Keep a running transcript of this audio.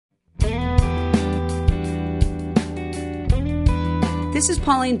This is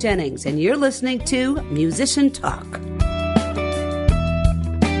Pauline Jennings, and you're listening to Musician Talk.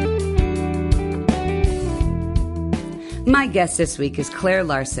 My guest this week is Claire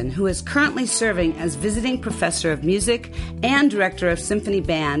Larson, who is currently serving as visiting professor of music and director of symphony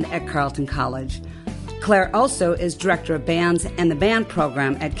band at Carleton College. Claire also is director of bands and the band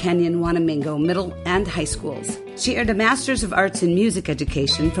program at Kenyon-Wanamingo middle and high schools. She earned a Master's of Arts in Music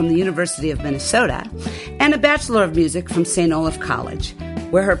Education from the University of Minnesota and a Bachelor of Music from St. Olaf College,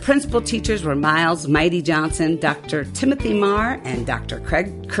 where her principal teachers were Miles Mighty Johnson, Dr. Timothy Marr, and Dr.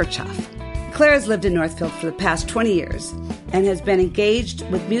 Craig Kirchhoff. Claire has lived in Northfield for the past 20 years and has been engaged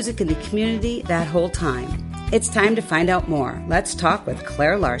with music in the community that whole time. It's time to find out more. Let's talk with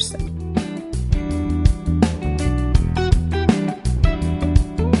Claire Larson.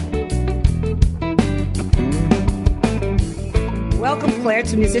 Welcome, Claire,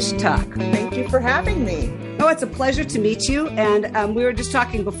 to Musician Talk. Thank you for having me. Oh, it's a pleasure to meet you. And we were just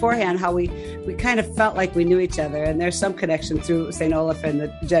talking beforehand how we kind of felt like we knew each other. And there's some connection through St. Olaf and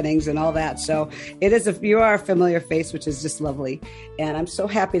the Jennings and all that. So you are a familiar face, which is just lovely. And I'm so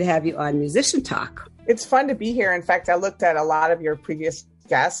happy to have you on Musician Talk. It's fun to be here. In fact, I looked at a lot of your previous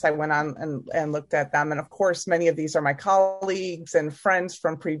guests. I went on and looked at them. And of course, many of these are my colleagues and friends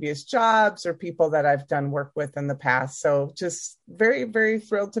from previous jobs or people that I've done work with in the past. So just very, very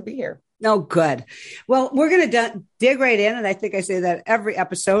thrilled to be here. Oh, good. Well, we're going to dig right in. And I think I say that every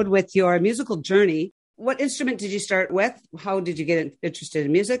episode with your musical journey. What instrument did you start with? How did you get interested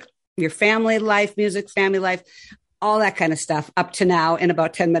in music? Your family life, music, family life, all that kind of stuff up to now in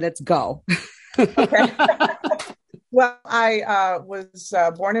about 10 minutes. Go. Okay. Well, I was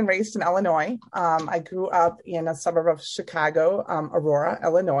born and raised in Illinois. I grew up in a suburb of Chicago, Aurora,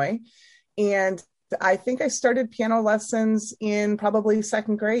 Illinois. And I think I started piano lessons in probably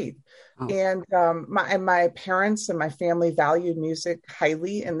second grade. Oh. And my parents and my family valued music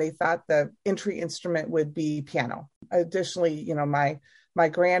highly, and they thought the entry instrument would be piano. Additionally, my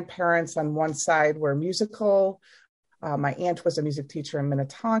grandparents on one side were musical. My aunt was a music teacher in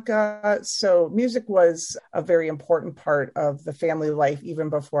Minnetonka. So music was a very important part of the family life,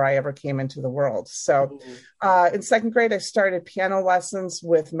 even before I ever came into the world. So in second grade, I started piano lessons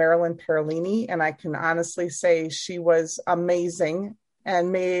with Marilyn Perlini, and I can honestly say she was amazing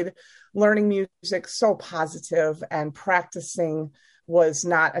and made learning music so positive, and practicing was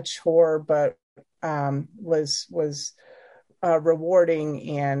not a chore, but was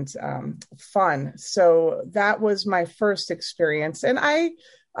rewarding and fun. So that was my first experience. And I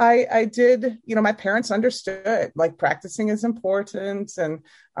did, my parents understood, like, practicing is important, and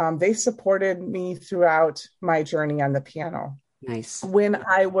they supported me throughout my journey on the piano. Nice. When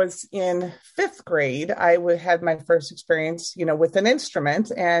I was in fifth grade, I had my first experience, with an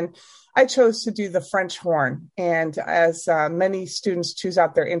instrument, and I chose to do the French horn. And as many students choose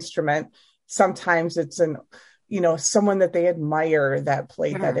out their instrument, sometimes it's someone that they admire that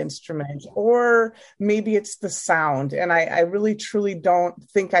played that instrument, or maybe it's the sound. And I really, truly don't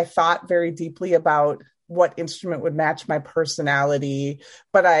think I thought very deeply about what instrument would match my personality.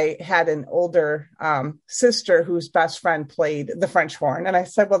 But I had an older sister whose best friend played the French horn. And I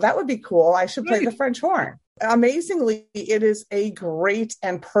said, well, that would be cool. I should play the French horn. Amazingly, it is a great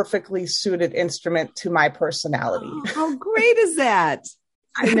and perfectly suited instrument to my personality. Oh, how great is that?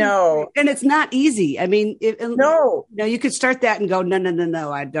 I know. And it's not easy. I mean, no, you could start that and go,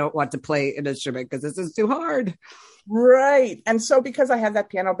 no, I don't want to play an instrument because this is too hard. Right. And so because I have that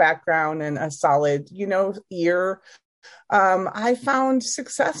piano background and a solid, ear, I found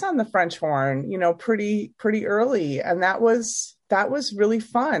success on the French horn, pretty early. And that was really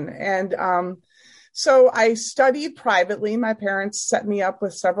fun. And so I studied privately. My parents set me up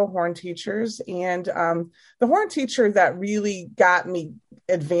with several horn teachers, and the horn teacher that really got me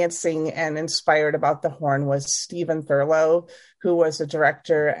advancing and inspired about the horn was Stephen Thurlow, who was a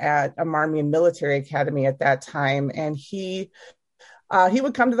director at a Marmion Military Academy at that time. And he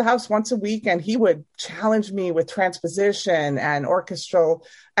would come to the house once a week, and he would challenge me with transposition and orchestral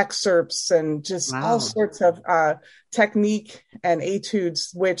excerpts and just all sorts of technique and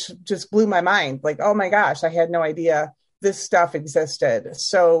etudes, which just blew my mind. Like, oh my gosh, I had no idea this stuff existed.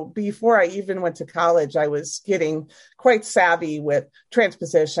 So before I even went to college, I was getting quite savvy with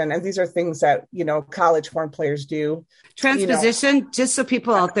transposition. And these are things that, college horn players do. Transposition, just so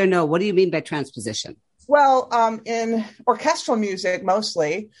people out there know, what do you mean by transposition? Well, in orchestral music,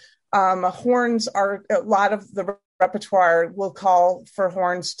 mostly, horns are, a lot of the repertoire will call for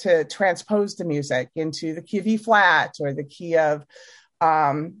horns to transpose the music into the key of E flat or the key of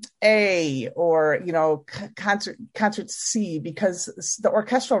A, or, concert C, because the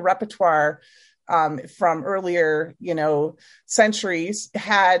orchestral repertoire from earlier, centuries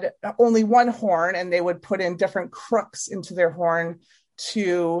had only one horn, and they would put in different crooks into their horn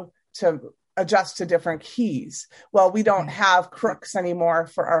to adjust to different keys. Well, we don't have crooks anymore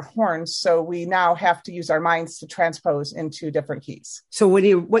for our horns, so we now have to use our minds to transpose into different keys. So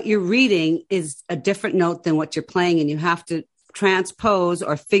what you're reading is a different note than what you're playing, and you have to transpose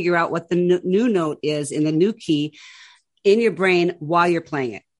or figure out what the new note is in the new key in your brain while you're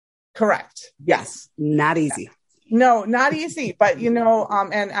playing it. Correct. Yes. Not easy. No, not easy. But, and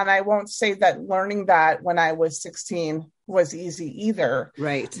I won't say that learning that when I was 16 was easy either.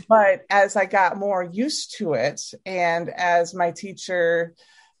 Right. But as I got more used to it, and as my teacher,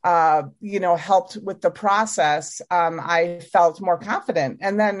 helped with the process, I felt more confident.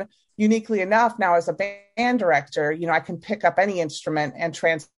 And then uniquely enough, now as a band director, I can pick up any instrument and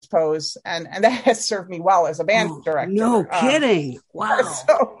transpose, and that has served me well as a band director. No kidding. Wow.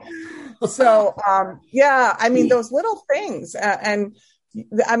 So, those little things,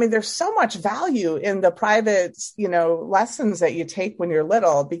 there's so much value in the private, lessons that you take when you're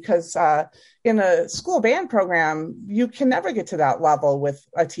little, because in a school band program, you can never get to that level with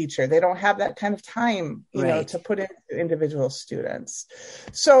a teacher. They don't have that kind of time, to put into individual students.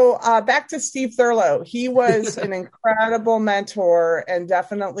 So back to Steve Thurlow. He was an incredible mentor, and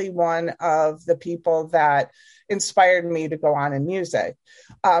definitely one of the people that inspired me to go on in music.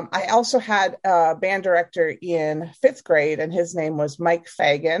 I also had a band director in 5th grade, and his name was Mike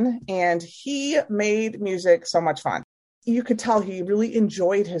Fagan, and he made music so much fun. You could tell he really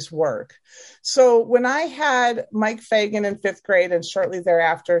enjoyed his work. So when I had Mike Fagan in 5th grade, and shortly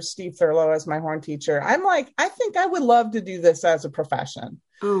thereafter, Steve Thurlow as my horn teacher, I'm like, I think I would love to do this as a profession.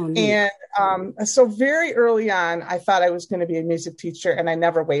 Oh, neat. And so very early on, I thought I was going to be a music teacher, and I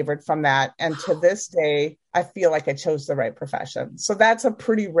never wavered from that. And to this day, I feel like I chose the right profession. So that's a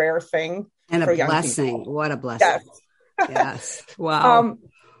pretty rare thing. And for a young blessing. people. What a blessing. Yes. Yes. Wow.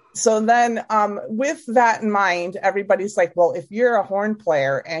 So then with that in mind, everybody's like, well, if you're a horn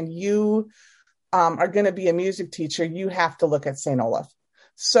player and you are going to be a music teacher, you have to look at St. Olaf.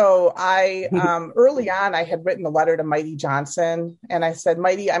 So I, early on, I had written a letter to Mighty Johnson, and I said,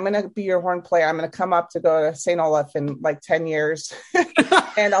 Mighty, I'm going to be your horn player. I'm going to come up to go to St. Olaf in like 10 years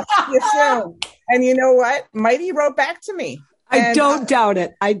and I'll see you soon. And you know what? Mighty wrote back to me. I don't doubt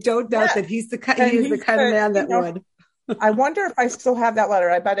it. I don't doubt that he's the kind of man that would. I wonder if I still have that letter.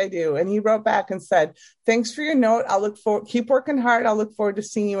 I bet I do. And he wrote back and said, thanks for your note. Keep working hard. I'll look forward to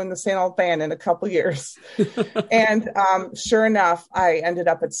seeing you in the St. Olaf band in a couple years. And sure enough, I ended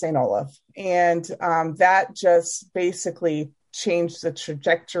up at St. Olaf. And that just basically changed the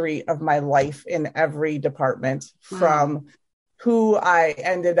trajectory of my life in every department, from who I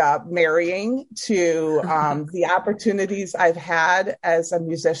ended up marrying to the opportunities I've had as a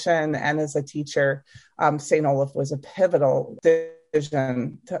musician and as a teacher. St. Olaf was a pivotal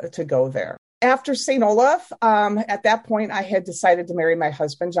decision to go there. After St. Olaf, at that point, I had decided to marry my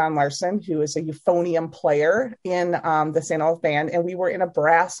husband, John Larson, who is a euphonium player in the St. Olaf band. And we were in a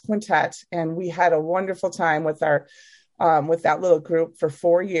brass quintet, and we had a wonderful time with that little group for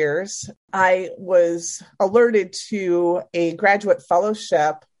 4 years. I was alerted to a graduate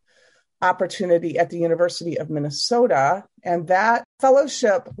fellowship opportunity at the University of Minnesota. And that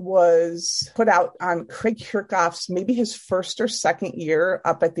fellowship was put out on Craig Kirchhoff's, maybe his first or second year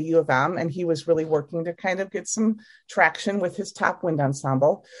up at the U of M. And he was really working to kind of get some traction with his top wind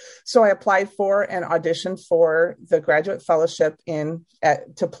ensemble. So I applied for and auditioned for the graduate fellowship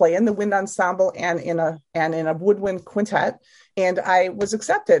to play in the wind ensemble and in a woodwind quintet. And I was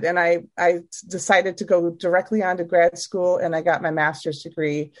accepted, and I decided to go directly on to grad school, and I got my master's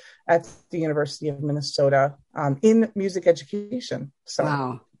degree at the University of Minnesota in music education. So,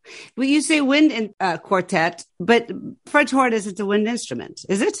 wow. Well, you say wind and quartet, but French horn isn't a wind instrument,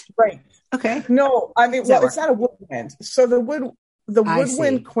 is it? Right. Okay. No, it's not a woodwind. So the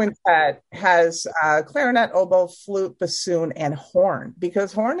woodwind quintet has clarinet, oboe, flute, bassoon, and horn,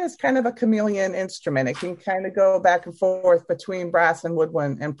 because horn is kind of a chameleon instrument. It can kind of go back and forth between brass and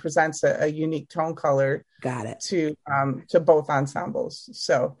woodwind and presents a unique tone color. Got it. To both ensembles.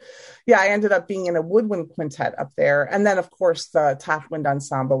 So, yeah, I ended up being in a woodwind quintet up there. And then, of course, the top wind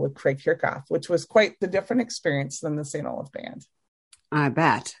ensemble with Craig Kirchhoff, which was quite the different experience than the St. Olaf band. I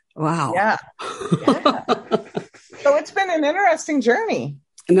bet. Wow. Yeah. So it's been an interesting journey.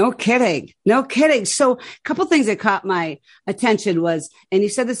 No kidding. So a couple of things that caught my attention was, and you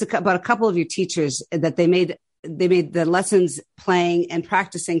said this about a couple of your teachers, that they made the lessons playing and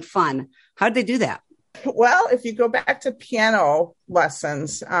practicing fun. How did they do that? Well, if you go back to piano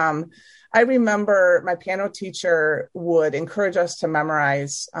lessons, I remember my piano teacher would encourage us to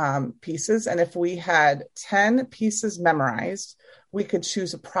memorize pieces. And if we had 10 pieces memorized, we could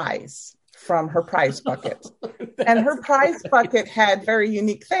choose a prize from her prize bucket. And her prize bucket had very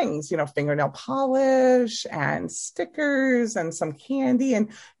unique things, fingernail polish and stickers and some candy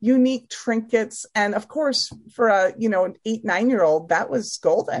and unique trinkets. And of course, for an 8-9-year-old, that was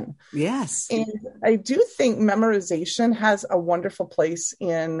golden. Yes. And I do think memorization has a wonderful place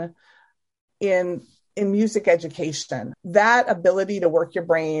in music education. That ability to work your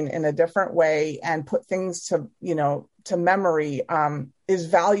brain in a different way and put things to memory is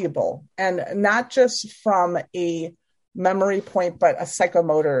valuable, and not just from a memory point, but a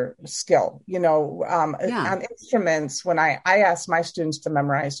psychomotor skill. On instruments, when I ask my students to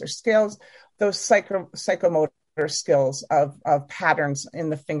memorize their scales, those psychomotor skills of patterns in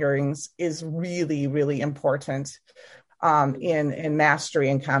the fingerings is really, really important in mastery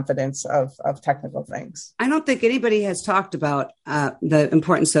and confidence of technical things. I don't think anybody has talked about the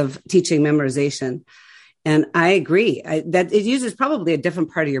importance of teaching memorization. And I agree that it uses probably a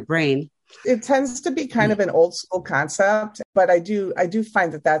different part of your brain. It tends to be kind of an old school concept, but I do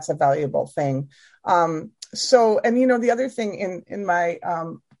find that that's a valuable thing. The other thing in my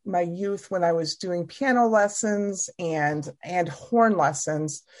my youth, when I was doing piano lessons and horn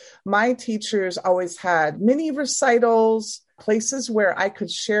lessons, my teachers always had mini recitals, places where I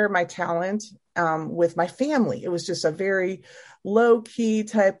could share my talent with my family. It was just a very low key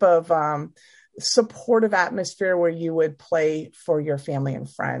type of supportive atmosphere where you would play for your family and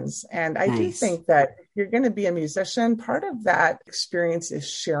friends. And I do think that if you're going to be a musician, part of that experience is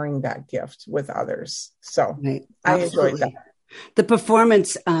sharing that gift with others. So I enjoyed that. The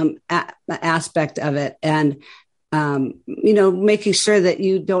performance aspect of it, and making sure that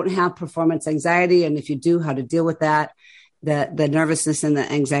you don't have performance anxiety, and if you do, how to deal with that, the nervousness and the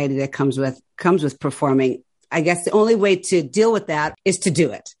anxiety that comes with performing. I guess the only way to deal with that is to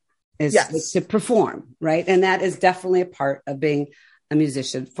do it. Is to perform, right? And that is definitely a part of being a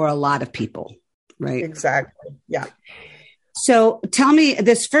musician for a lot of people, right? Exactly. Yeah. So tell me,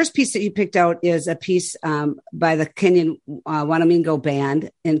 this first piece that you picked out is a piece by the Kenyon-Wanamingo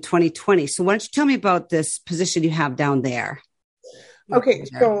Band in 2020. So why don't you tell me about this position you have down there? Okay,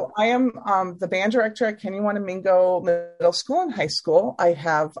 so I am the band director at Kenyon-Wanamingo Middle School and High School. I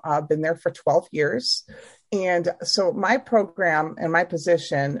have been there for 12 years. And so my program and my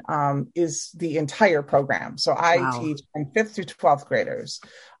position is the entire program. So I teach in 5th through 12th graders.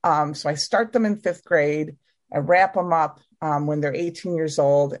 So I start them in 5th grade. I wrap them up when they're 18 years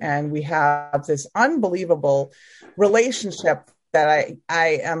old. And we have this unbelievable relationship that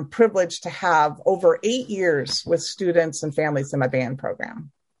I am privileged to have over 8 years with students and families in my band program.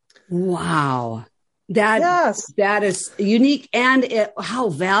 Wow. That is unique, and how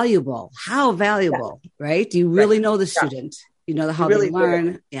valuable, right? You really know the student, how they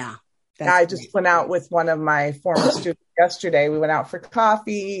learn. Yeah. I just went out with one of my former students yesterday. We went out for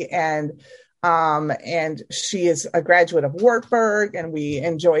coffee, and she is a graduate of Wartburg, and we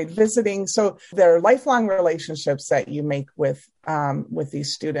enjoyed visiting. So there are lifelong relationships that you make with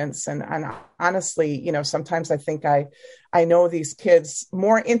these students. And honestly, sometimes I think I know these kids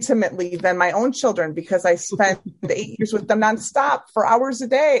more intimately than my own children, because I spent 8 years with them nonstop for hours a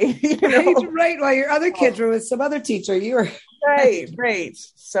day. Right. While your other kids were with some other teacher, you were right.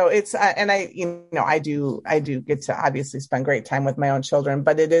 So it's, and I do get to obviously spend great time with my own children,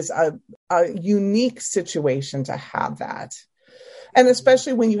 but it is a unique situation to have that. And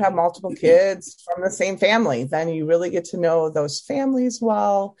especially when you have multiple kids from the same family, then you really get to know those families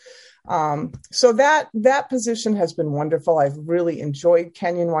well. So that position has been wonderful. I've really enjoyed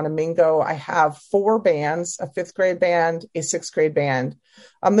Kenyon-Wanamingo. I have 4 bands, a 5th grade band, a 6th grade band,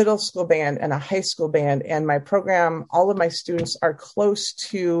 a middle school band, and a high school band. And my program, all of my students are close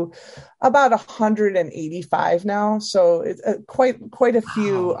to about 185 now. So it's quite a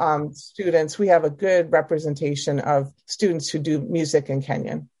few students. We have a good representation of students who do music in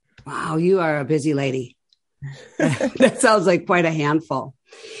Kenyon. Wow, you are a busy lady. That sounds like quite a handful.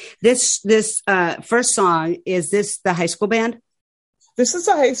 This first song, is this the high school band? This is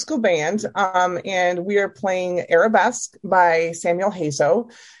a high school band, and we are playing Arabesque by Samuel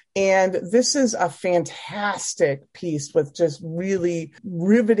Hazo. And this is a fantastic piece with just really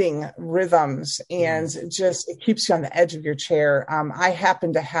riveting rhythms, and just it keeps you on the edge of your chair. I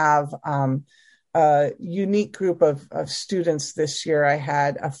happen to have a unique group of students this year. I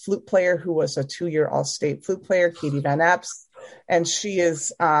had a flute player who was a 2-year all-state flute player, Katie Van Epps. and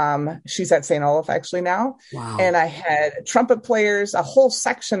she's at St. Olaf actually now. Wow. And I had trumpet players, a whole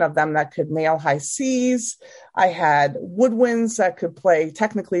section of them that could nail high C's. I had woodwinds that could play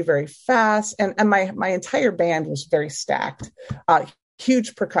technically very fast, and my entire band was very stacked.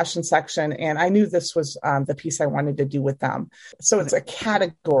 Huge percussion section, and I knew this was the piece I wanted to do with them. So it's a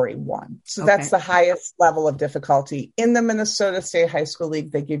category 1. So that's the highest level of difficulty. In the Minnesota State High School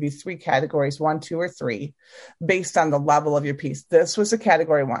League, they give you 3 categories, 1, 2, or 3, based on the level of your piece. This was a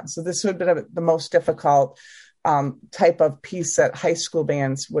category 1. So this would have been the most difficult type of piece that high school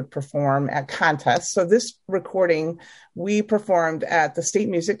bands would perform at contests. So this recording, we performed at the state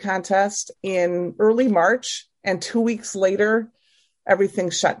music contest in early March, and 2 weeks later, everything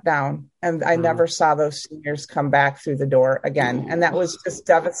shut down, and I never saw those seniors come back through the door again. And that was just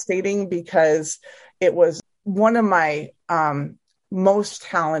devastating, because it was one of my most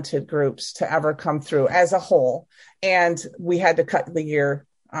talented groups to ever come through as a whole. And we had to cut the year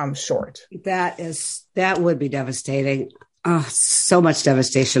short. That would be devastating. Oh, so much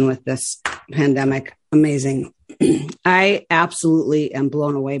devastation with this pandemic. Amazing. I absolutely am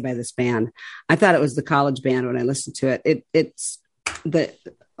blown away by this band. I thought it was the college band when I listened to it.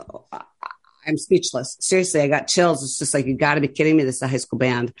 I'm speechless. Seriously, I got chills. It's just like, you got to be kidding me. This is a high school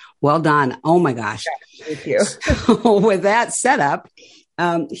band. Well done. Oh my gosh. Yeah, thank you. So with that setup,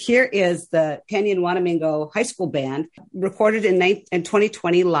 here is the Kenyon-Wanamingo High School Band, recorded in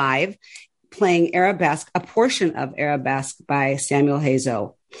 2020 live, playing Arabesque, a portion of Arabesque by Samuel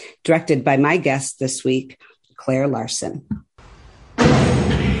Hazo, directed by my guest this week, Claire Larson.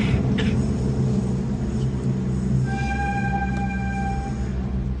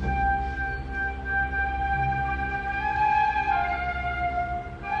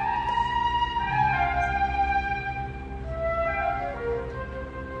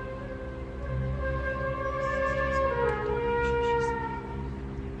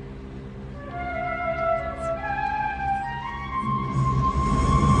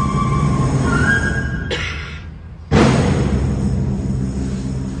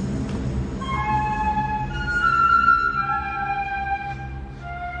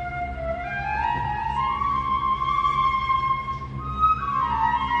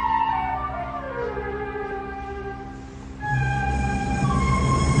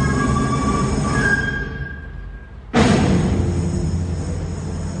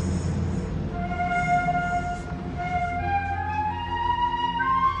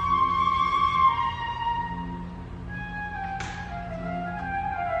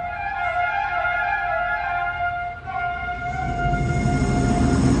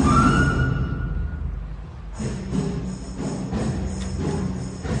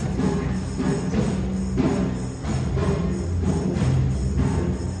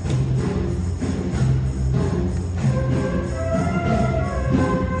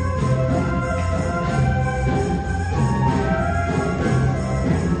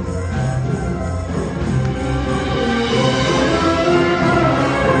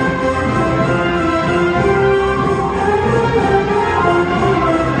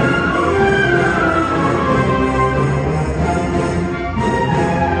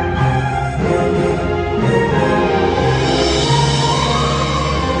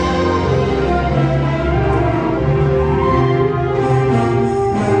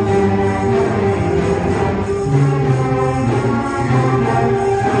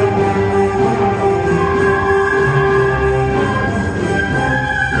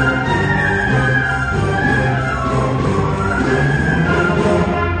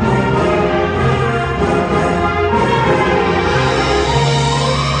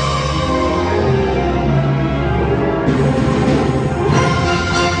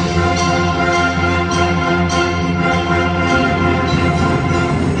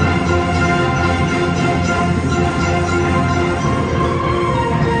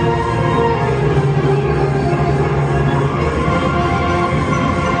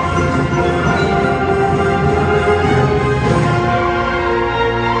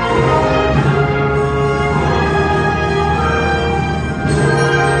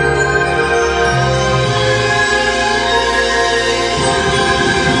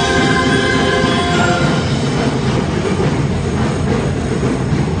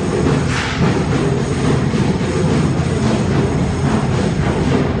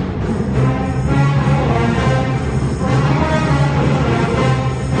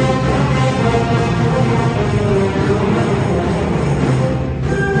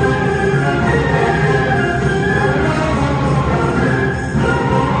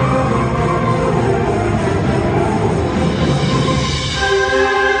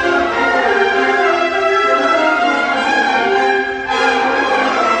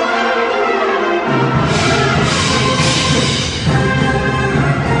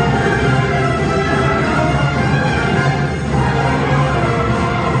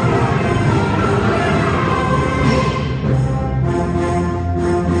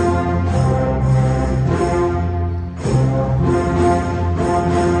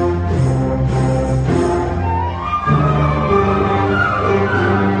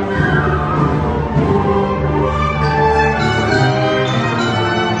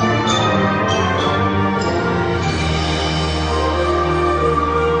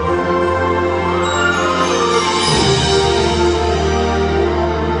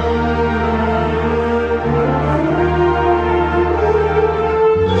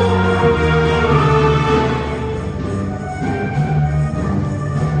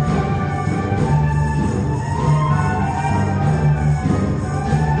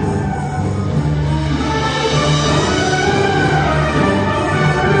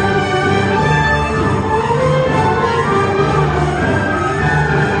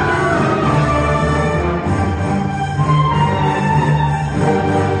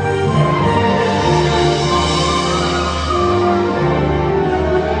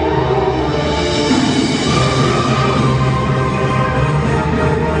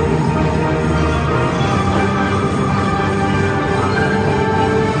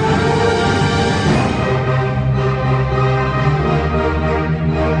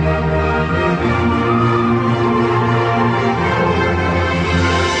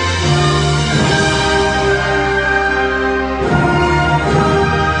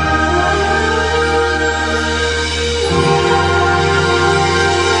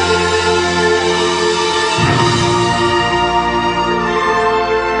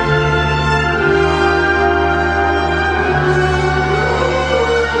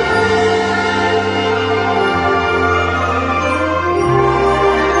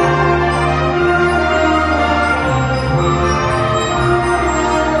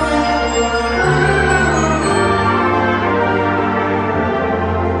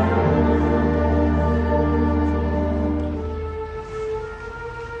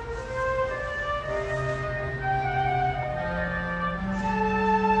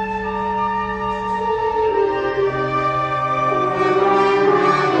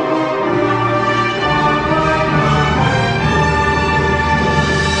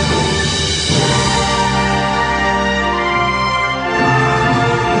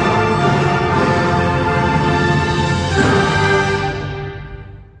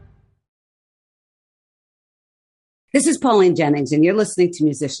 This is Pauline Jennings, and you're listening to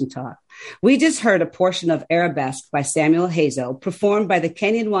Musician Talk. We just heard a portion of Arabesque by Samuel Hazo, performed by the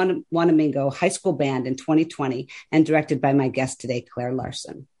Kenyon-Wanamingo High School Band in 2020 and directed by my guest today, Claire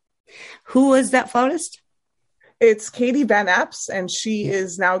Larson. Who is that flautist? It's Katie Van Epps, and she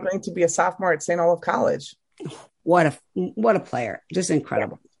is now going to be a sophomore at St. Olaf College. What a player. Just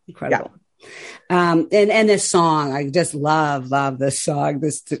incredible. Yeah. Incredible. Yeah. And this song, I just love this song.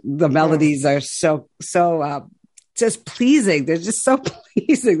 The melodies are so just pleasing. They're just so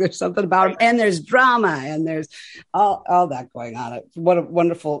pleasing. There's something about them, and there's drama, and there's all that going on. What a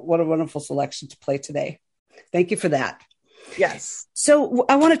wonderful selection to play today. Thank you for that. Yes. So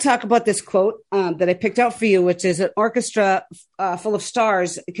I want to talk about this quote that I picked out for you, which is an orchestra full of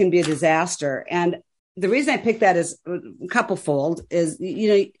stars can be a disaster. And the reason I picked that is couplefold is,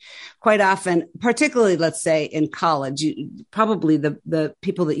 quite often, particularly, let's say in college, probably the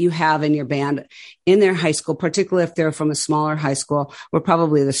people that you have in your band in their high school, particularly if they're from a smaller high school, were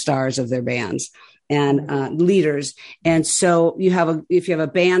probably the stars of their bands and leaders. And so if you have a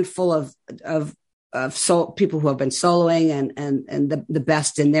band full of people who have been soloing and the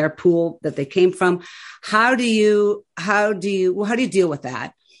best in their pool that they came from, how do you deal with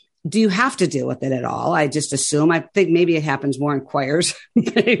that? Do you have to deal with it at all? I just assume. I think maybe it happens more in choirs.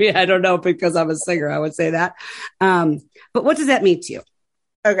 Maybe, I don't know, because I'm a singer, I would say that. But what does that mean to you?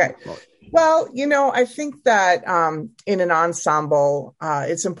 Okay. Well, I think that in an ensemble,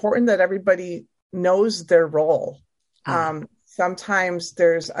 it's important that everybody knows their role. Sometimes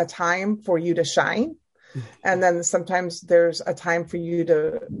there's a time for you to shine. And then sometimes there's a time for you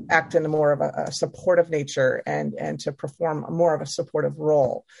to act in more of a supportive nature and to perform more of a supportive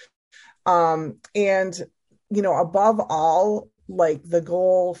role. Above all, like, the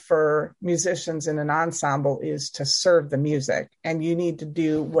goal for musicians in an ensemble is to serve the music, and you need to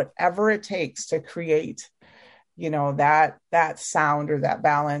do whatever it takes to create, that sound or that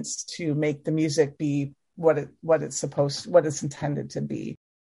balance to make the music be what it's intended to be.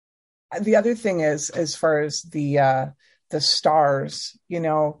 The other thing is, as far as the stars,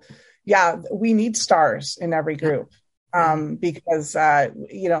 we need stars in every group. Because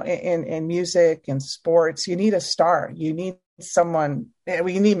in music and sports, you need a star. You need someone.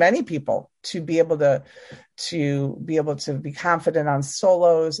 You need many people to be able to be confident on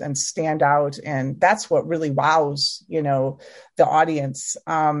solos and stand out, and that's what really wows the audience.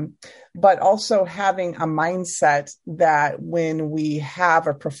 But also having a mindset that when we have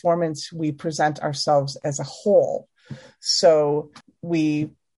a performance, we present ourselves as a whole. So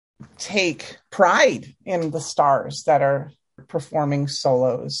we take pride in the stars that are performing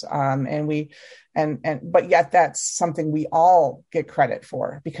solos, but yet that's something we all get credit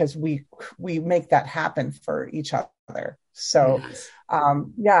for, because we make that happen for each other. So yes.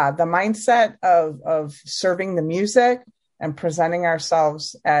 The mindset of serving the music and presenting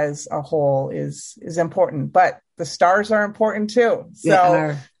ourselves as a whole is important, but the stars are important too.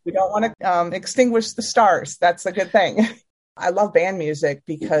 So we don't want to extinguish the stars. That's a good thing. I love band music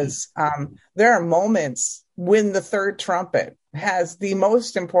because there are moments when the third trumpet has the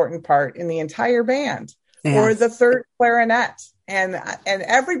most important part in the entire band, or the third clarinet, and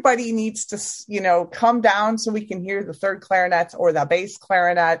everybody needs to come down so we can hear the third clarinet or the bass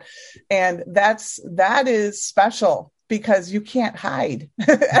clarinet, and that is special because you can't hide.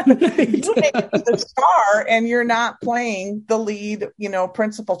 You make the star, and you're not playing the lead,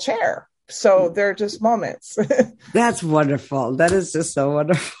 principal chair. So they're just moments. That's wonderful. That is just so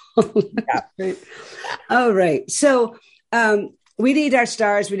wonderful. Yeah. All right. So we need our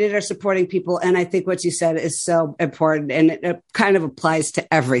stars. We need our supporting people. And I think what you said is so important. And it kind of applies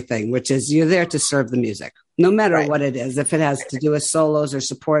to everything, which is you're there to serve the music, no matter what it is. If it has to do with solos or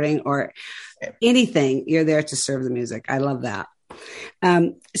supporting or anything, you're there to serve the music. I love that.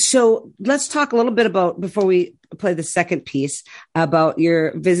 So let's talk a little bit about, before we play the second piece, about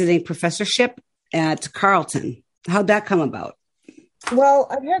your visiting professorship at Carleton. How'd that come about? Well,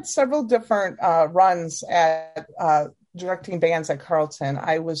 I've had several different runs at directing bands at Carleton.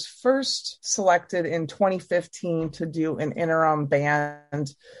 I was first selected in 2015 to do an interim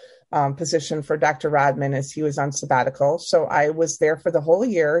band position for Dr. Rodman as he was on sabbatical. So I was there for the whole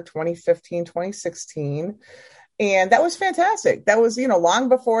year, 2015, 2016. And that was fantastic. That was, long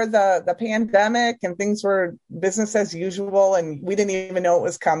before the pandemic, and things were business as usual, and we didn't even know it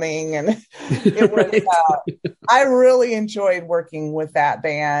was coming. And it was, I really enjoyed working with that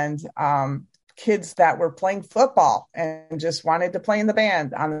band. Kids that were playing football and just wanted to play in the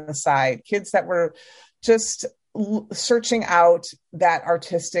band on the side. Kids that were just searching out that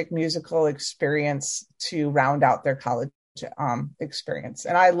artistic musical experience to round out their college experience.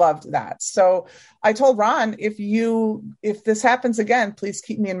 And I loved that. So I told Ron, if this happens again, please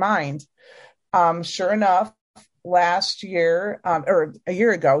keep me in mind. Sure enough, last year, or a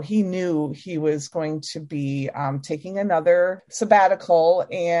year ago, he knew he was going to be taking another sabbatical.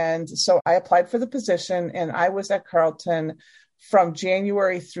 And so I applied for the position, and I was at Carleton from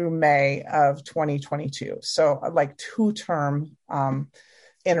January through May of 2022. So like 2-term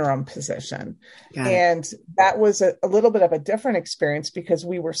interim position. And that was a little bit of a different experience because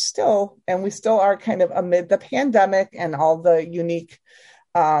we still are kind of amid the pandemic and all the unique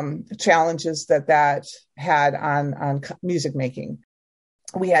challenges that had on music making.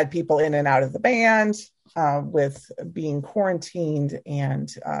 We had people in and out of the band with being quarantined, and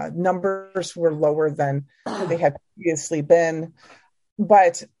numbers were lower than they had previously been,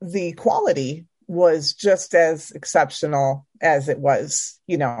 but the quality was just as exceptional as it was,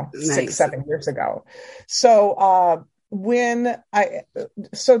 Nice. 6-7 years ago. So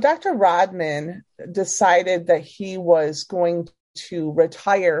so Dr. Rodman decided that he was going to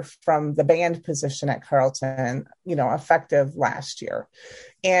retire from the band position at Carleton, effective last year.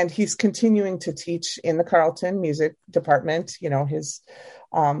 And he's continuing to teach in the Carleton music department,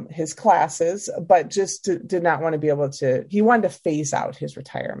 his classes, but just did not want to be able to, he wanted to phase out his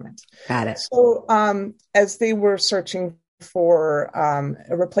retirement. Got it. So as they were searching for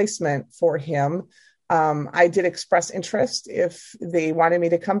a replacement for him, I did express interest. If they wanted me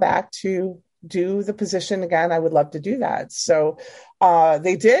to come back to do the position again, I would love to do that. So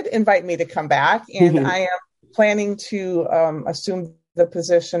they did invite me to come back, and I am planning to assume the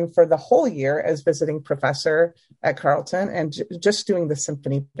position for the whole year as visiting professor at Carleton and just doing the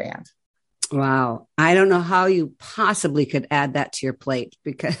symphony band. Wow. I don't know how you possibly could add that to your plate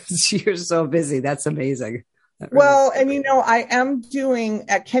because you're so busy. That's amazing. Well, and I am doing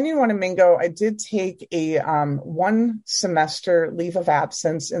at Kenyon-Wanamingo, I did take a 1 semester leave of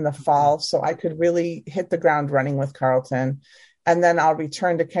absence in the fall, so I could really hit the ground running with Carleton. And then I'll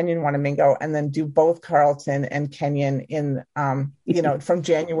return to Kenyon-Wanamingo and then do both Carleton and Kenyon in, from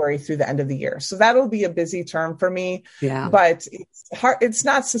January through the end of the year. So that'll be a busy term for me, but it's hard. It's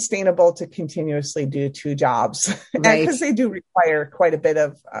not sustainable to continuously do 2 jobs because they do require quite a bit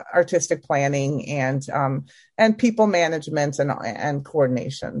of artistic planning and people management and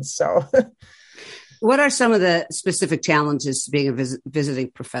coordination. So what are some of the specific challenges to being a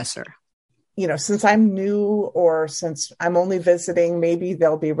visiting professor? Since I'm new or since I'm only visiting, maybe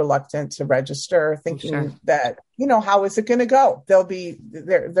they'll be reluctant to register, thinking that, how is it going to go?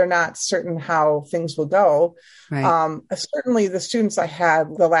 They're not certain how things will go. Right. Certainly the students I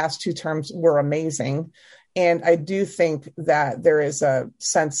had the last 2 terms were amazing. And I do think that there is a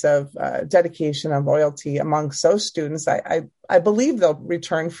sense of dedication and loyalty amongst those students. I believe they'll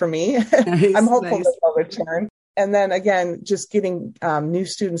return for me. Nice, I'm hopeful that they'll return. And then again, just getting new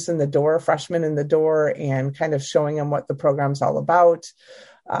students in the door, freshmen in the door, and kind of showing them what the program's all about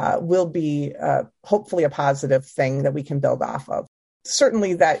will be hopefully a positive thing that we can build off of.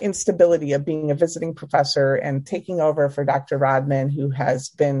 Certainly that instability of being a visiting professor and taking over for Dr. Rodman, who has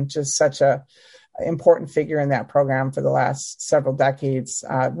been just such a important figure in that program for the last several decades,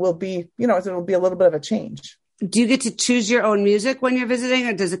 will be, it'll be a little bit of a change. Do you get to choose your own music when you're visiting,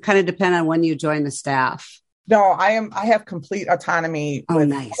 or does it kind of depend on when you join the staff? No, I have complete autonomy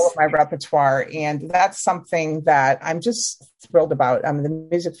with all of my repertoire. And that's something that I'm just thrilled about. The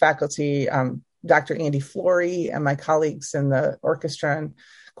music faculty, Dr. Andy Flory, and my colleagues in the orchestra and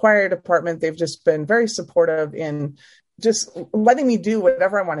choir department, they've just been very supportive in just letting me do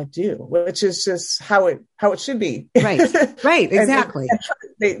whatever I want to do, which is just how it should be. Right. Exactly.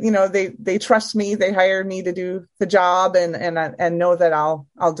 They trust me. They hire me to do the job and know that I'll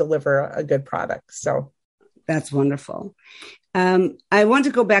deliver a good product. So. That's wonderful. I want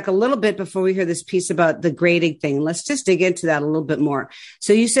to go back a little bit before we hear this piece about the grading thing. Let's just dig into that a little bit more.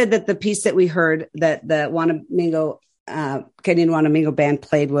 So you said that the piece that we heard that the Kenyon-Wanamingo band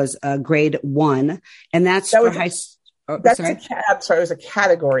played was grade 1, and that's for high school. It was a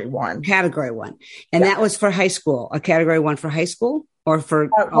category 1. Category 1. And that was for high school, a category 1 for high school or for?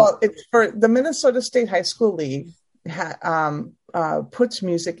 It's for the Minnesota State High School League. Puts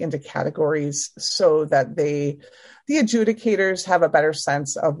music into categories so that the adjudicators have a better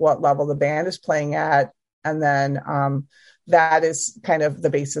sense of what level the band is playing at. And then that is kind of the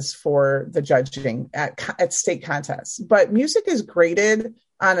basis for the judging at state contests. But music is graded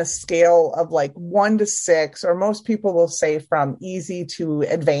on a scale of like 1 to 6, or most people will say from easy to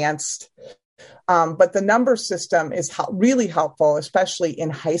advanced. But the number system is really helpful, especially in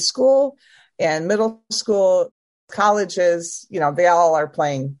high school and middle school. colleges, they all are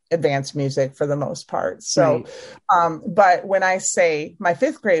playing advanced music for the most part. So, right. But when I say my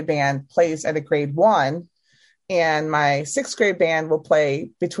fifth grade band plays at a grade 1, and my sixth grade band will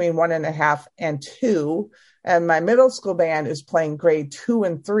play between 1.5 and 2, and my middle school band is playing grade 2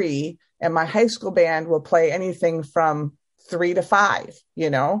 and 3, and my high school band will play anything from 3 to 5,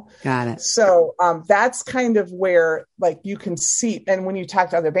 Got it. So that's kind of where like you can see, and when you talk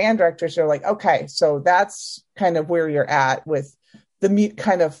to other band directors, they're like, okay, so that's kind of where you're at with the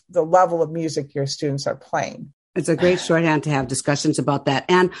kind of the level of music your students are playing. It's a great shorthand to have discussions about that.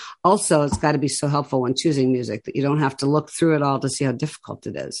 And also it's got to be so helpful when choosing music that you don't have to look through it all to see how difficult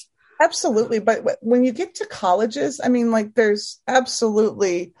it is. Absolutely. But when you get to colleges, I mean, like there's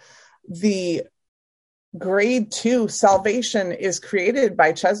absolutely the grade 2 Salvation is created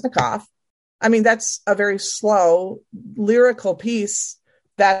by Chesnikov. I mean, that's a very slow lyrical piece.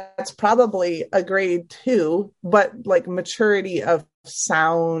 That's probably a grade 2, but like maturity of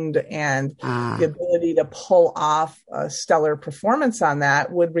sound and the ability to pull off a stellar performance on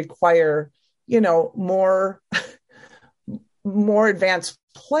that would require, more advanced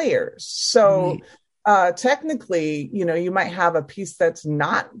players. So technically, you might have a piece that's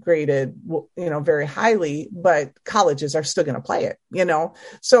not graded, very highly, but colleges are still going to play it,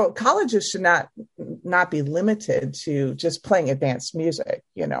 So colleges should not be limited to just playing advanced music.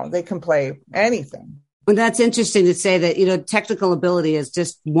 They can play anything. Well, that's interesting to say that, technical ability is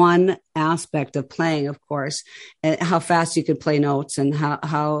just one aspect of playing, of course, and how fast you can play notes and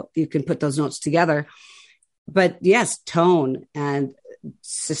how you can put those notes together. But yes, tone and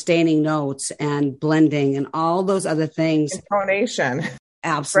sustaining notes and blending and all those other things. Intonation.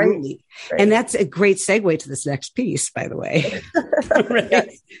 Absolutely. Right. And that's a great segue to this next piece, by the way. Right?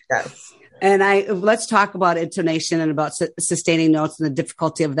 Yes. And let's talk about intonation and about sustaining notes and the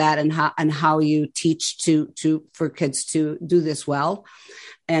difficulty of that and how you teach for kids to do this well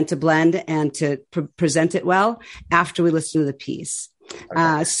and to blend and to present it well after we listen to the piece.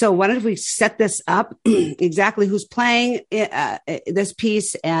 Okay. So why don't we set this up exactly who's playing this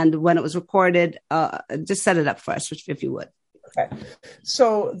piece and when it was recorded, just set it up for us, if you would. Okay.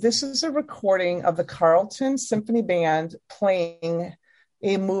 So this is a recording of the Carleton Symphony Band playing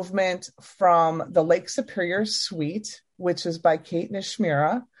a movement from the Lake Superior Suite, which is by Kate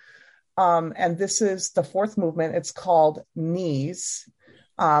Nishimura. And this is the fourth movement. It's called Knees.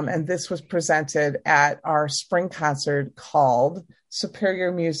 And this was presented at our spring concert called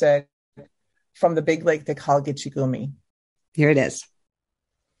Superior Music from the Big Lake they call Gitchigumi. Here it is.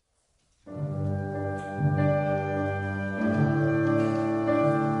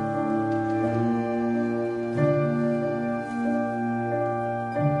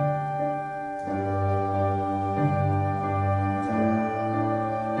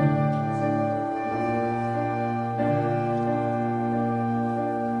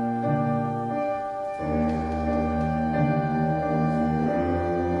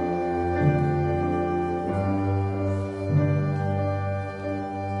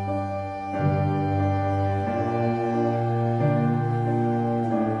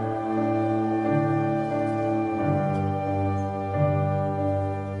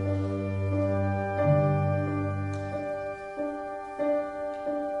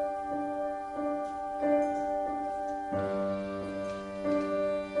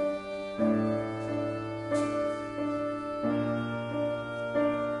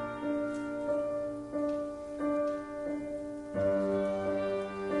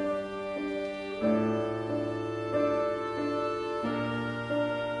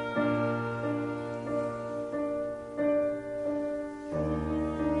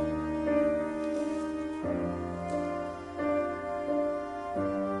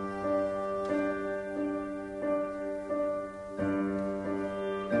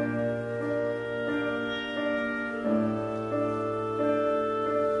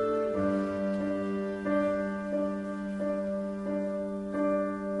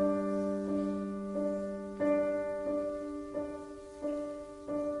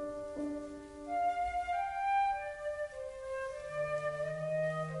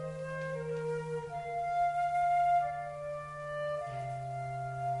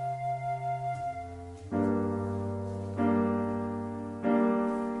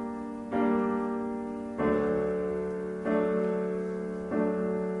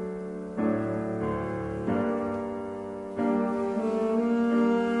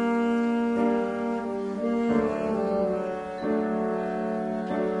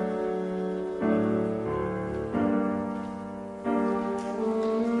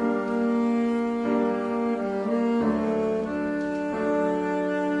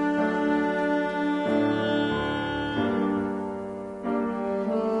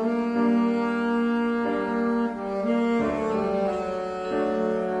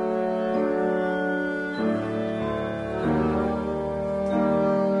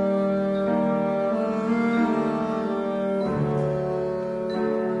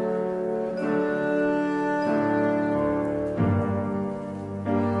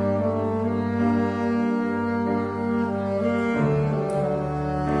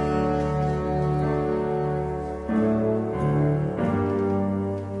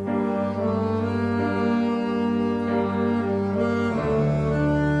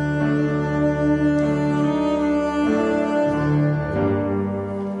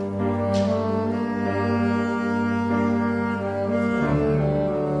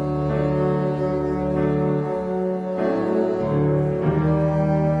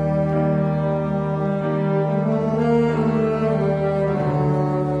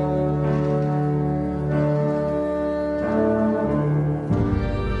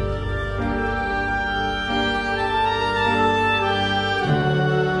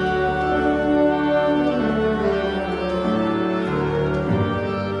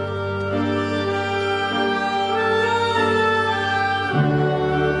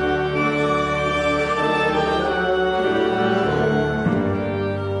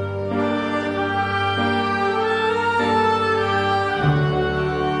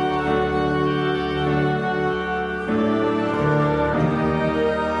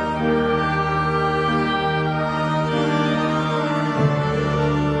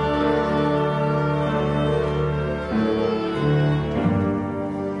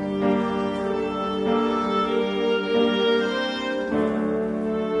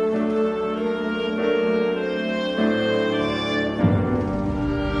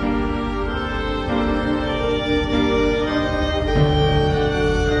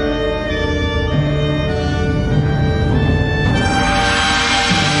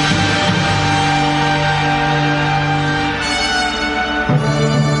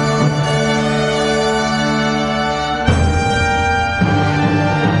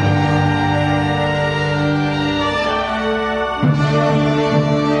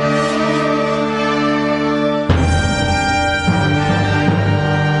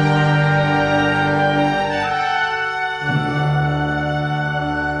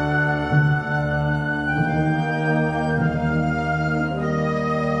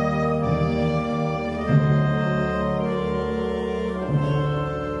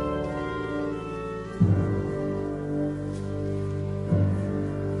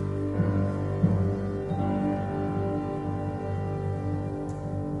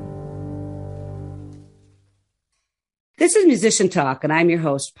 This is Musician Talk, and I'm your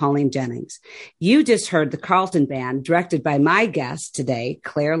host, Pauline Jennings. You just heard the Carleton Band, directed by my guest today,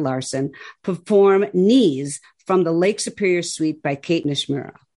 Claire Larson, perform Knees from the Lake Superior Suite by Kate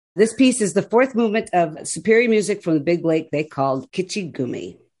Nishimura. This piece is the fourth movement of Superior music from the Big Lake they called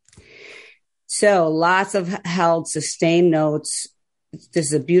Kichigumi. So lots of held, sustained notes. This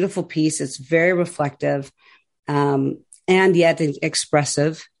is a beautiful piece. It's very reflective and yet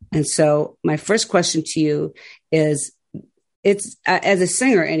expressive. And so my first question to you is, it's as a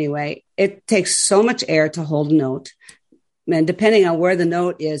singer anyway, it takes so much air to hold a note. And depending on where the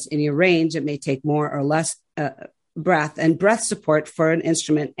note is in your range, it may take more or less breath. And breath support for an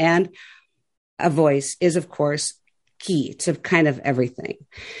instrument and a voice is, of course, key to kind of everything.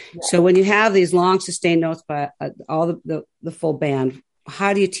 Yeah. So when you have these long sustained notes by all the full band,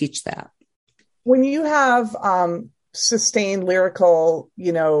 how do you teach that? When you have sustained lyrical,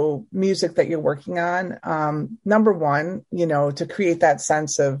 music that you're working on, number one, to create that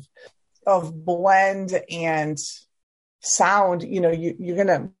sense of blend and sound, you're going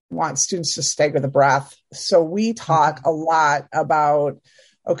to want students to stagger the breath. So we talk a lot about,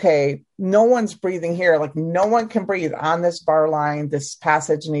 okay, no one's breathing here. Like no one can breathe on this bar line. This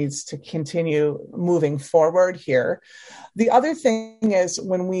passage needs to continue moving forward here. The other thing is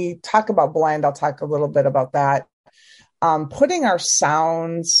when we talk about blend, I'll talk a little bit about that. Putting our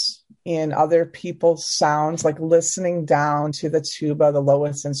sounds in other people's sounds, like listening down to the tuba, the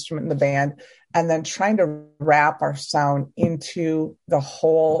lowest instrument in the band, and then trying to wrap our sound into the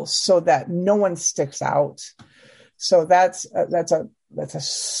whole so that no one sticks out. So that's a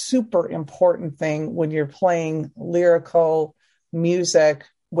super important thing when you're playing lyrical music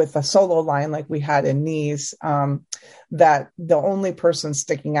with a solo line like we had in Knees, that the only person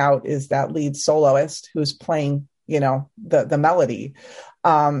sticking out is that lead soloist who's playing, the melody.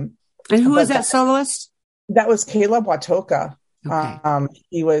 And who was that soloist? That was Caleb Watoka. Okay.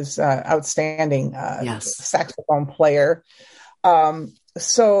 He was outstanding yes. saxophone player.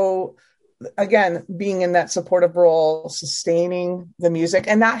 So again, being in that supportive role, sustaining the music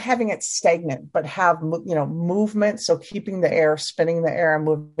and not having it stagnant, but have, movement. So keeping the air, spinning the air and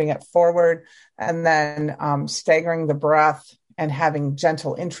moving it forward, and then staggering the breath and having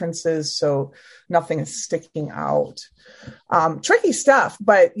gentle entrances. So nothing is sticking out. Tricky stuff,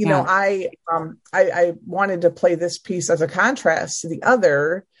 but, I wanted to play this piece as a contrast to the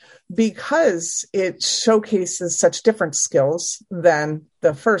other because it showcases such different skills than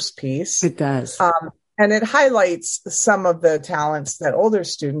the first piece. It does. And it highlights some of the talents that older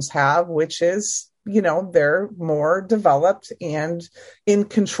students have, which is, they're more developed and in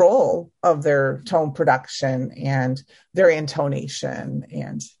control of their tone production and their intonation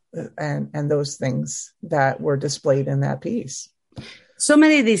and those things that were displayed in that piece. So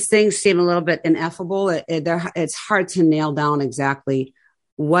many of these things seem a little bit ineffable. It's hard to nail down exactly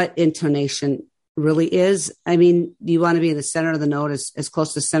what intonation really is. I mean, you want to be in the center of the note, as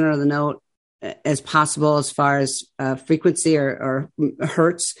close to the center of the note as possible as far as frequency or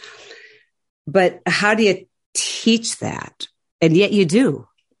hertz. But how do you teach that? And yet you do.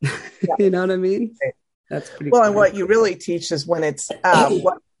 Yeah. You know what I mean? That's pretty well. Cool. And what you really teach is when it's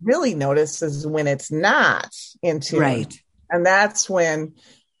what really notice is when it's not in tune. Right. And that's when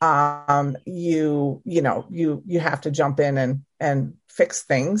you have to jump in and fix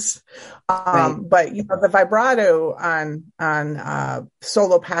things. Right. But the vibrato on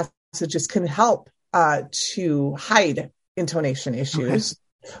solo passages can help to hide intonation issues. Okay.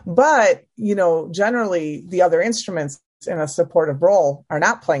 But, generally the other instruments in a supportive role are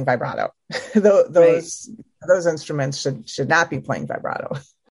not playing vibrato. Those instruments should not be playing vibrato.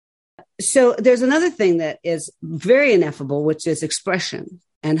 So there's another thing that is very ineffable, which is expression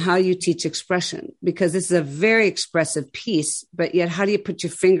and how you teach expression, because this is a very expressive piece, but yet how do you put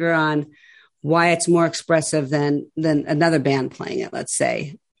your finger on why it's more expressive than another band playing it, let's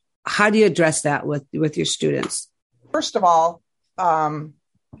say? How do you address that with your students? First of all,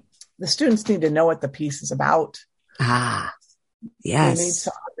 the students need to know what the piece is about. Ah, yes. They need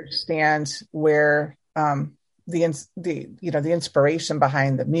to understand where the inspiration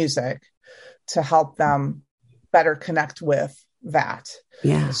behind the music to help them better connect with that.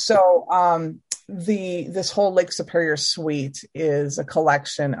 Yeah. So this whole Lake Superior suite is a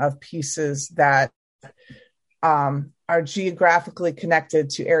collection of pieces that are geographically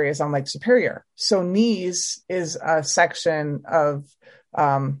connected to areas on Lake Superior. So Knees is a section of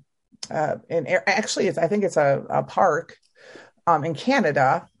I think it's a park in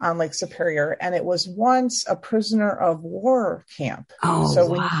Canada on Lake Superior, and it was once a prisoner of war camp. Oh, so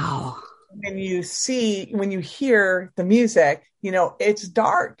wow. When you hear the music, it's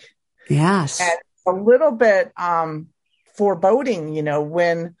dark. Yes. And a little bit foreboding,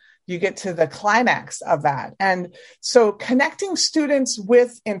 when you get to the climax of that. And so connecting students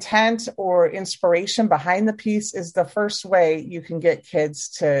with intent or inspiration behind the piece is the first way you can get kids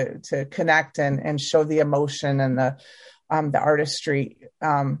to connect and show the emotion and the artistry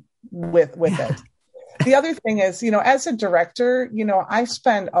with it. The other thing is, as a director, I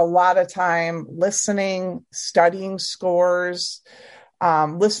spend a lot of time listening, studying scores,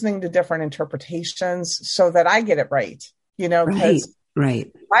 listening to different interpretations so that I get it right, because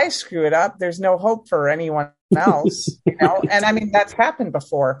right. If I screw it up, there's no hope for anyone else, and I mean, that's happened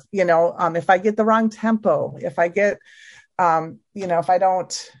before, if I get the wrong tempo, if I get, if I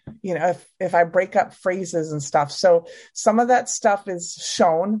don't, if I break up phrases and stuff. So some of that stuff is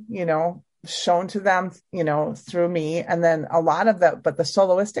shown to them, through me. And then a lot of that, but the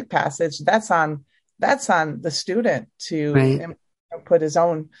soloistic passage, that's on the student to put his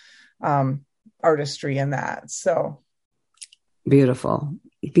own artistry in that. So beautiful.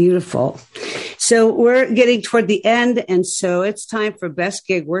 So we're getting toward the end. And so it's time for best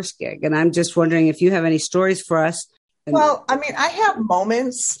gig, worst gig. And I'm just wondering if you have any stories for us. Well, I mean, I have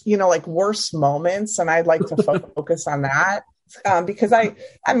moments, like worst moments, and I'd like to focus on that. Because I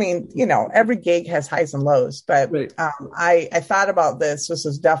mean, every gig has highs and lows, but I thought about this. This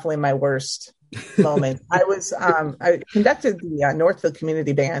was definitely my worst moment. I conducted the Northfield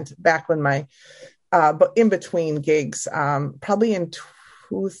Community Band back when but in between gigs, probably in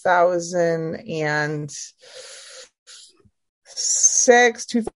 2006,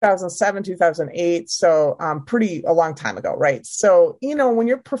 2007, 2008. So pretty a long time ago, right? So, when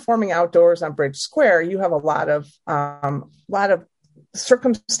you're performing outdoors on Bridge Square, you have a lot of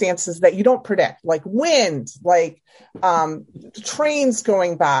circumstances that you don't predict, like wind, like trains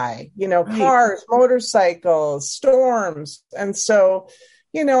going by, cars, motorcycles, storms. And so,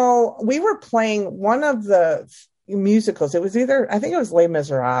 we were playing one of the musicals. It was I think it was Les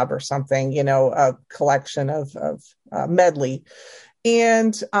Miserables or something, a collection of medley.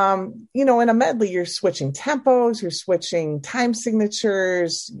 And, in a medley, you're switching tempos, you're switching time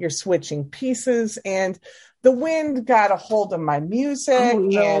signatures, you're switching pieces, and the wind got a hold of my music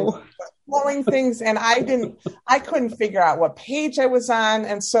and blowing things. And I couldn't figure out what page I was on.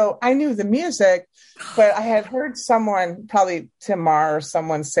 And so I knew the music, but I had heard someone, probably Tim Marr or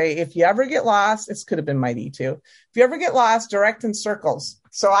someone, say, if you ever get lost, this could have been Mighty too. If you ever get lost, direct in circles.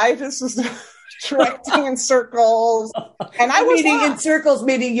 So I just was directing in circles, and I was meaning in circles,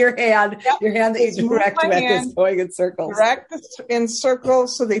 meaning your hand that you direct with is going in circles. Direct in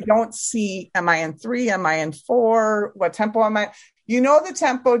circles, so they don't see, am I in 3? Am I in 4? What tempo am I? The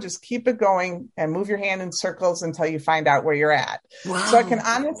tempo, just keep it going and move your hand in circles until you find out where you're at. Wow. So I can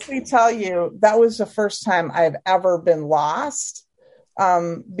honestly tell you that was the first time I've ever been lost,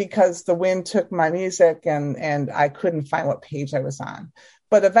 because the wind took my music and I couldn't find what page I was on.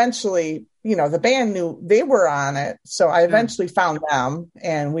 But eventually, the band knew they were on it. So I eventually found them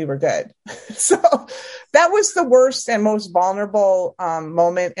and we were good. So that was the worst and most vulnerable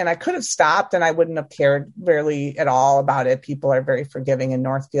moment. And I could have stopped and I wouldn't have cared really at all about it. People are very forgiving in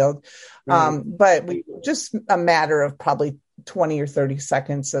Northfield. But just a matter of probably 20 or 30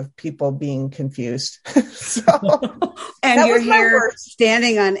 seconds of people being confused. And you're here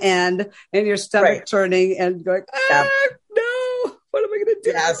standing on end and your stomach turning and going, no, what am I going to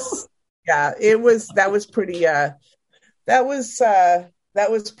do? Yes. Yeah, that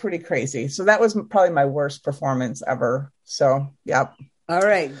was pretty crazy. So that was probably my worst performance ever. So, yep. All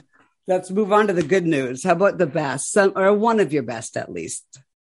right. Let's move on to the good news. How about the best, or one of your best, at least,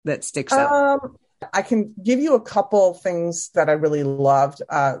 that sticks out? I can give you a couple things that I really loved.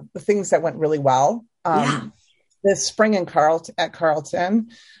 The things that went really well. This spring at Carleton,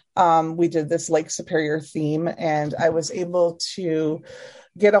 we did this Lake Superior theme, and I was able to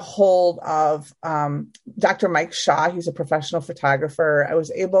get a hold of Dr. Mike Shaw. He's a professional photographer. I was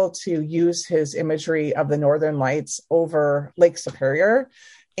able to use his imagery of the Northern Lights over Lake Superior.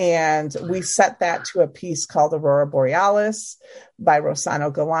 And we set that to a piece called Aurora Borealis by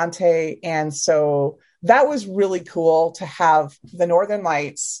Rossano Galante. And so that was really cool to have the Northern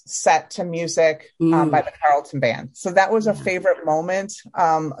Lights set to music by the Carleton Band. So that was a favorite moment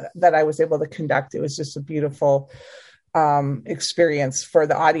that I was able to conduct. It was just a beautiful experience for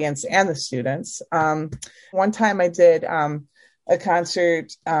the audience and the students. One time I did a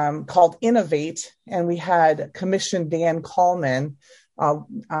concert called Innovate, and we had commissioned Dan Coleman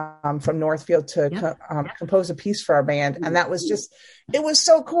from Northfield to compose a piece for our band. And that was just, it was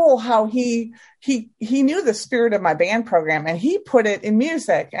so cool how he knew the spirit of my band program and he put it in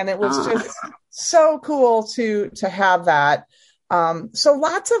music. And it was just so cool to have that. So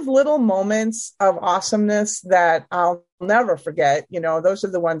lots of little moments of awesomeness that I'll never forget. Those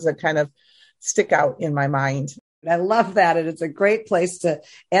are the ones that kind of stick out in my mind. I love that. And it's a great place to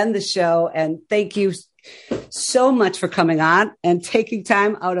end the show. And thank you so much for coming on and taking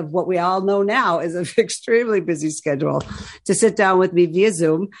time out of what we all know now is an extremely busy schedule to sit down with me via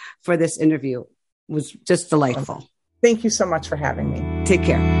Zoom for this interview. It was just delightful. Thank you so much for having me. Take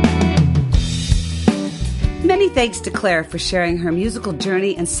care. Many thanks to Claire for sharing her musical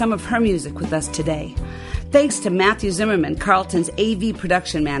journey and some of her music with us today. Thanks to Matthew Zimmerman, Carleton's AV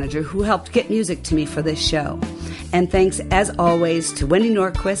production manager, who helped get music to me for this show. And thanks, as always, to Wendy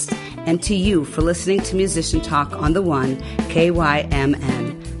Norquist and to you for listening to Musician Talk on the One,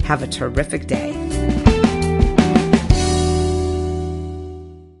 KYMN. Have a terrific day.